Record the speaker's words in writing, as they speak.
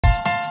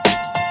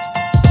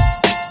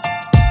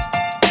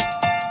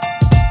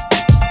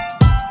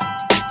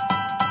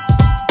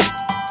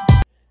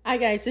Hi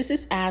guys, this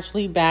is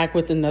Ashley back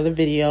with another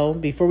video.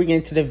 Before we get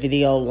into the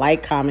video,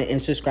 like, comment, and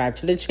subscribe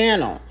to the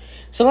channel.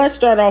 So let's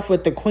start off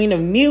with the Queen of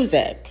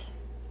Music.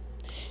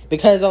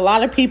 Because a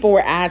lot of people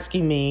were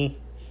asking me,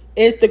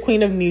 is the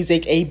Queen of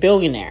Music a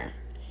billionaire?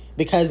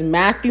 Because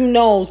Matthew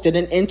Knowles did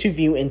an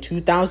interview in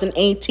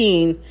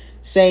 2018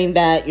 saying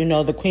that,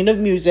 the Queen of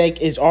Music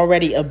is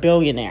already a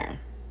billionaire.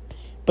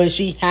 But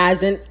she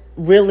hasn't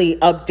really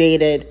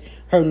updated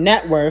her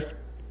net worth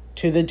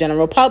to the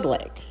general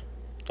public.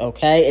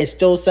 Okay, it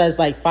still says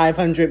like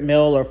 500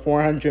 mil or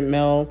 400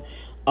 mil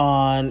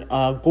on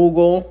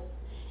Google,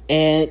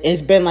 and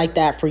it's been like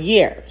that for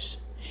years.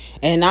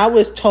 And I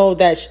was told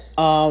that,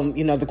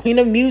 the Queen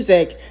of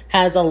Music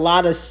has a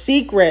lot of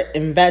secret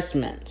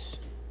investments,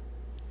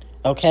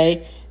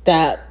 okay,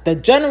 that the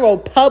general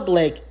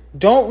public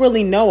don't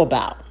really know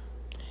about.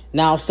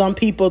 Now, some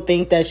people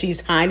think that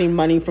she's hiding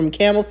money from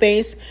Camel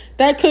Face.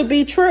 That could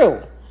be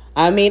true.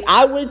 I mean,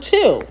 I would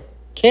too.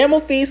 Camel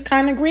Face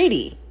kind of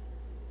greedy.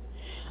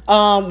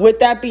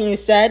 With that being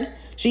said,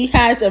 she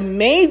has a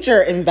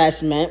major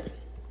investment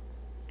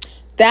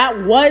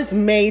that was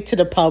made to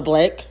the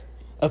public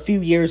a few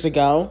years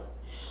ago.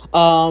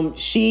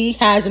 She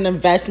has an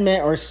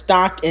investment or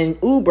stock in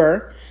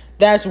Uber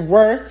that's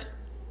worth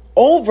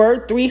over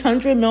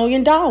 $300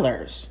 million.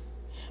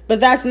 But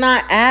that's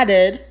not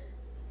added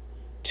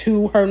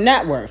to her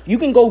net worth. You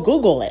can go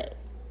Google it.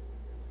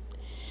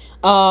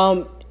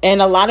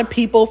 And a lot of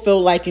people feel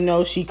like,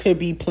 she could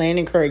be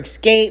planning her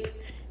escape.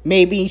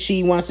 Maybe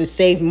she wants to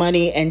save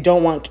money and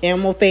don't want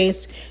Camel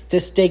Face to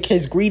stick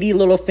his greedy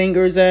little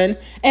fingers in.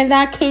 And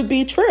that could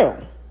be true.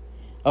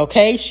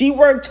 Okay, she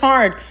worked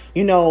hard.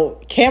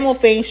 Camel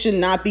Face should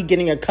not be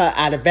getting a cut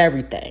out of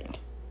everything.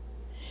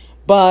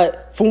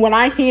 But from what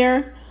I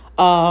hear,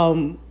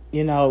 Beyonce's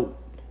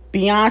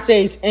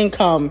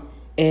income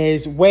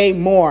is way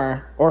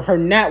more, or her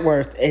net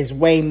worth is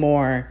way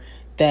more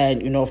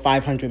than,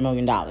 $500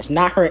 million.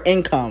 Not her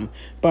income,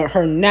 but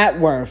her net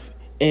worth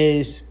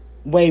is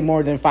way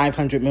more than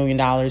 $500 million.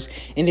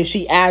 And if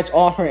she adds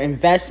all her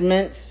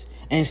investments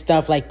and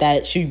stuff like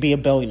that, she'd be a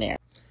billionaire.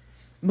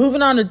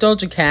 Moving on to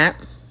DOJA Cat.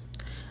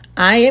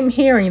 I am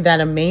hearing that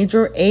a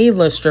major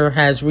A-lister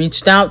has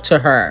reached out to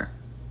her.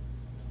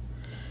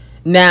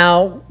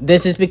 Now,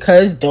 this is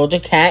because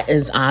DOJA Cat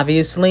is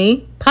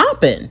obviously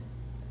popping.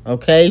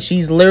 Okay,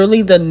 she's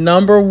literally the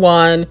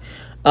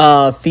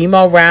 #1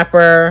 female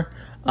rapper,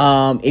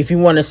 if you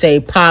want to say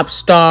pop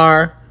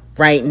star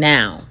right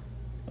now.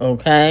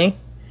 Okay,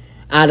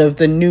 out of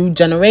the new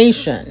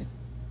generation.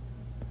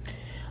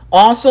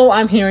 Also,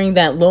 I'm hearing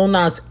that Lil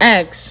Nas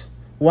X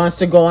wants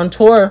to go on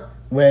tour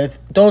with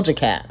DOJA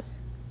Cat.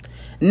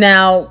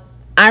 Now,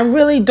 I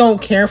really don't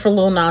care for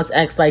Lil Nas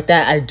X like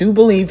that. I do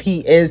believe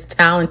he is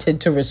talented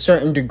to a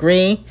certain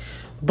degree,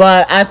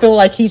 but I feel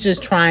like he's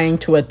just trying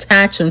to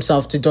attach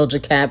himself to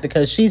DOJA Cat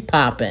because she's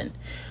popping.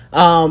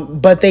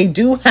 But they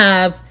do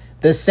have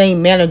the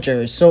same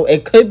managers, so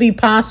it could be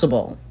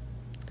possible.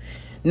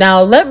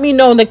 Now, let me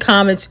know in the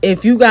comments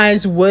if you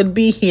guys would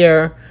be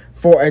here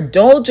for a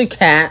DOJA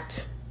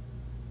Cat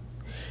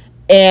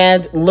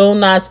and Lil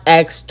Nas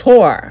X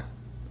tour.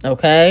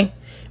 Okay?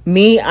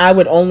 Me, I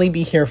would only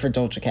be here for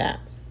DOJA Cat.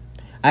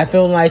 I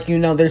feel like,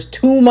 there's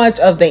too much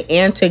of the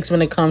antics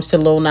when it comes to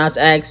Lil Nas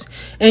X,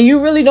 and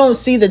you really don't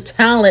see the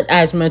talent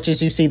as much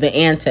as you see the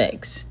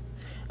antics.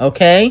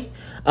 Okay?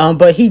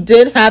 But he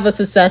did have a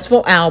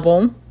successful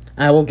album.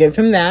 I will give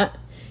him that.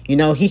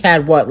 He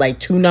had, like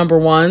 2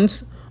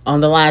 #1s on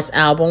the last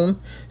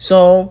album.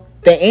 So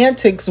the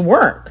antics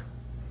work.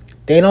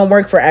 They don't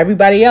work for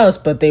everybody else,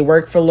 but they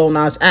work for Lil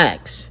Nas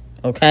X.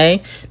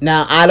 Okay?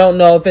 Now, I don't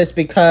know if it's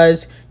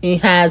because he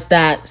has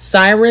that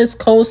Cyrus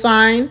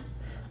cosign.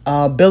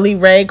 Billy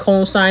Ray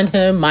co-signed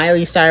him.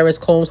 Miley Cyrus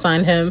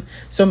co-signed him.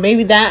 So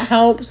maybe that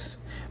helps,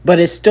 but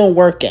it's still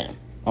working.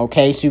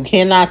 Okay? So you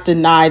cannot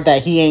deny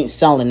that he ain't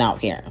selling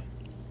out here.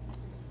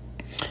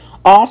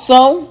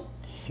 Also,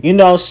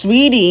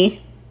 Saweetie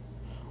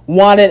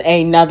wanted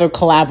another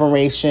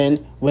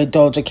collaboration with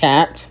DOJA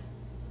Cat.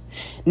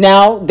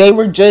 Now, they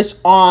were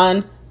just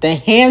on the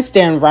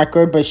Handstand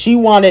record, but she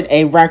wanted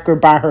a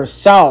record by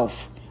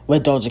herself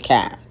with DOJA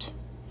Cat.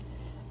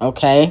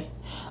 Okay?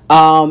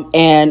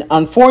 And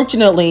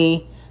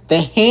unfortunately,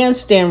 the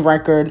Handstand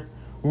record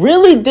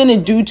really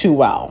didn't do too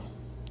well.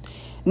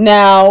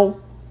 Now,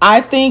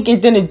 I think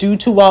it didn't do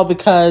too well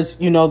because,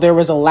 there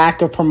was a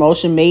lack of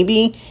promotion.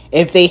 Maybe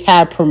if they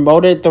had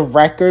promoted the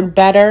record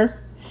better,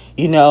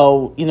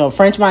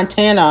 French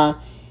Montana,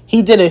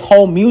 he did a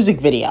whole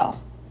music video,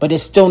 but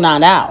it's still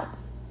not out.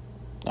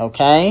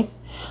 Okay?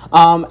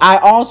 I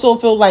also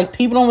feel like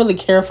people don't really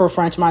care for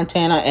French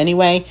Montana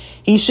anyway.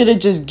 He should have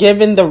just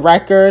given the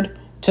record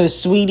to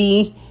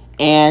Saweetie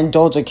and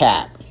DOJA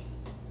Cat.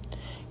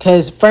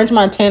 Because French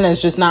Montana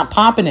is just not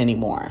popping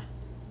anymore.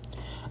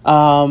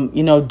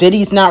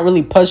 Diddy's not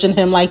really pushing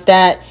him like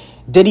that.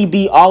 Diddy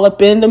be all up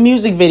in the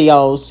music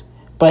videos,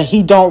 but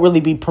he don't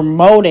really be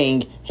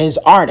promoting his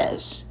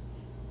artists.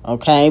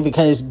 Okay,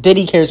 because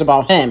Diddy cares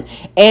about him.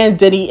 And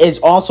Diddy is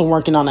also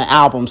working on an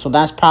album. So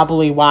that's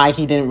probably why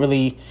he didn't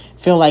really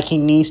feel like he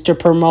needs to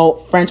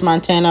promote French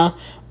Montana.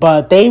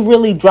 But they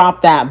really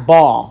dropped that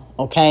ball,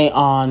 okay,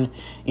 on,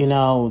 you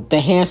know, the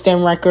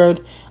handstand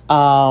record.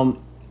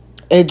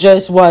 It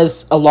just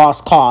was a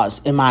lost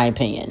cause, in my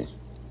opinion.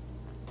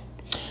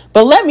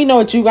 But let me know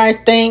what you guys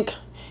think.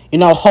 You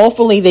know,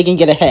 hopefully they can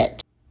get a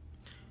hit.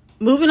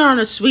 Moving on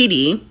to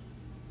Saweetie.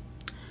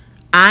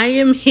 I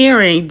am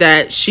hearing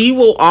that she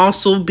will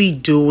also be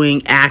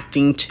doing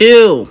acting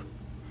too.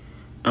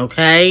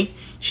 Okay?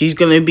 She's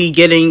going to be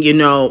getting, you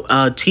know,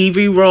 a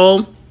TV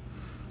role,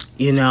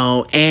 you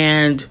know,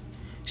 and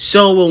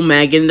so will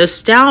Megan Thee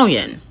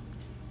Stallion.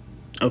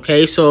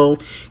 Okay, so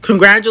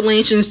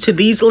congratulations to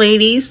these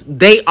ladies.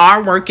 They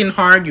are working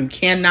hard. You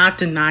cannot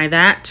deny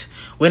that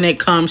when it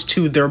comes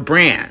to their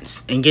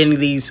brands and getting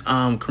these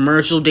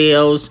commercial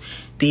deals,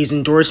 these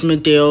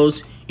endorsement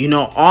deals. You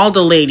know, all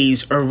the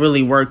ladies are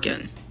really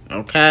working,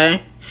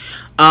 okay?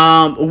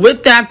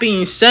 With that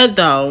being said,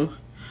 though,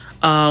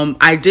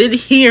 I did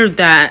hear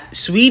that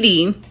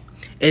Saweetie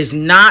is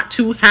not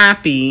too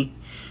happy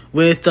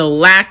with the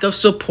lack of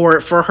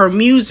support for her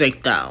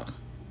music, though,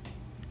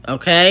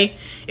 okay?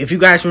 If you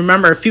guys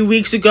remember, a few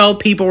weeks ago,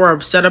 people were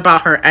upset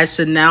about her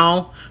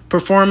SNL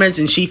performance,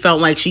 and she felt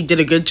like she did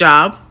a good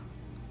job.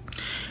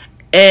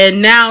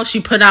 And now she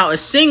put out a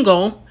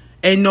single,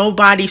 and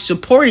nobody's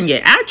supporting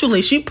it.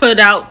 Actually, she put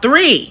out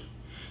 3.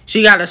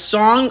 She got a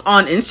song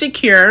on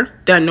Insecure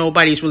that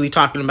nobody's really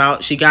talking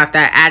about. She got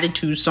that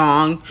Attitude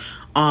song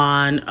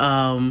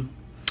on,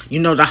 you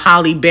know, the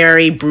Halle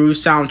Berry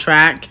Bruise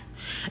soundtrack.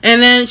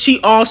 And then she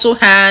also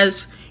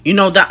has, you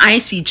know, the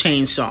Icy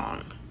Chain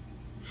song.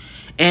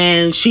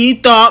 And she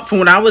thought, from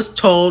what I was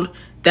told,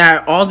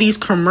 that all these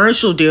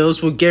commercial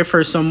deals would give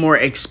her some more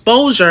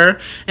exposure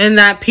and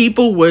that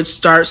people would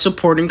start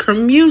supporting her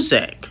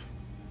music.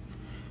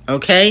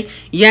 Okay,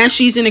 yeah,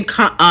 she's in a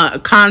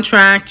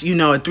contract, you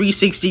know, a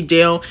 360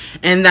 deal,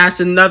 and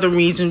that's another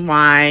reason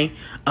why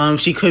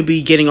she could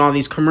be getting all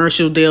these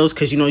commercial deals,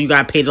 because, you know, you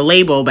got to pay the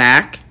label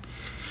back.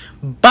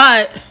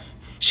 But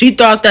she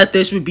thought that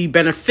this would be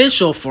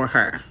beneficial for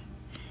her.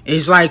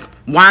 It's like,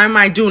 why am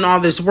I doing all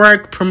this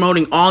work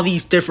promoting all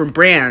these different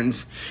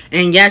brands?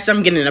 And yes,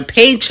 I'm getting a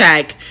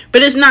paycheck,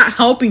 but it's not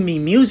helping me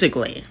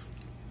musically.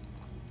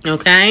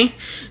 Okay,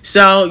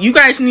 so you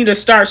guys need to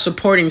start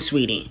supporting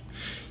Saweetie.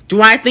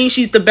 Do I think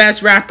she's the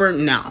best rapper?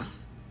 No.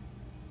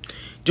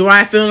 Do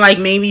I feel like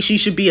maybe she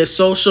should be a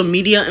social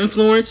media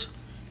influencer?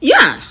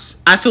 Yes.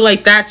 I feel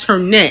like that's her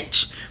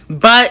niche.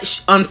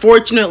 But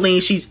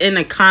unfortunately, she's in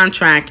a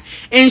contract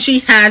and she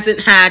hasn't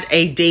had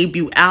a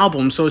debut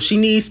album. So she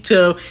needs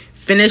to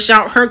finish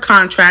out her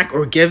contract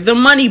or give the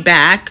money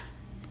back.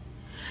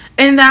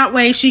 And that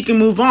way she can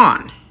move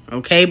on.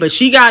 Okay, but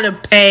she got to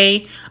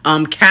pay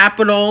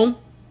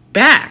Capitol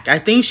back. I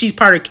think she's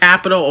part of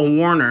Capitol or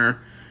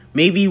Warner.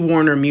 Maybe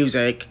Warner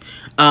Music.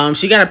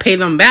 She got to pay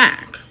them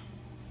back.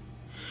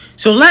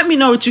 So let me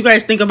know what you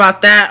guys think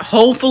about that.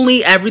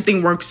 Hopefully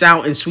everything works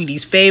out in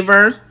Saweetie's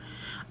favor.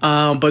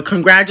 But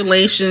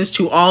congratulations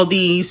to all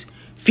these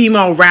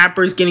female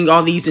rappers getting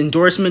all these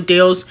endorsement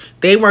deals.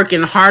 They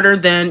working harder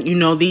than, you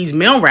know, these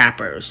male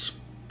rappers.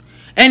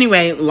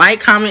 Anyway, like,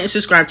 comment, and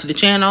subscribe to the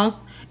channel.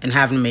 And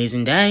have an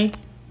amazing day.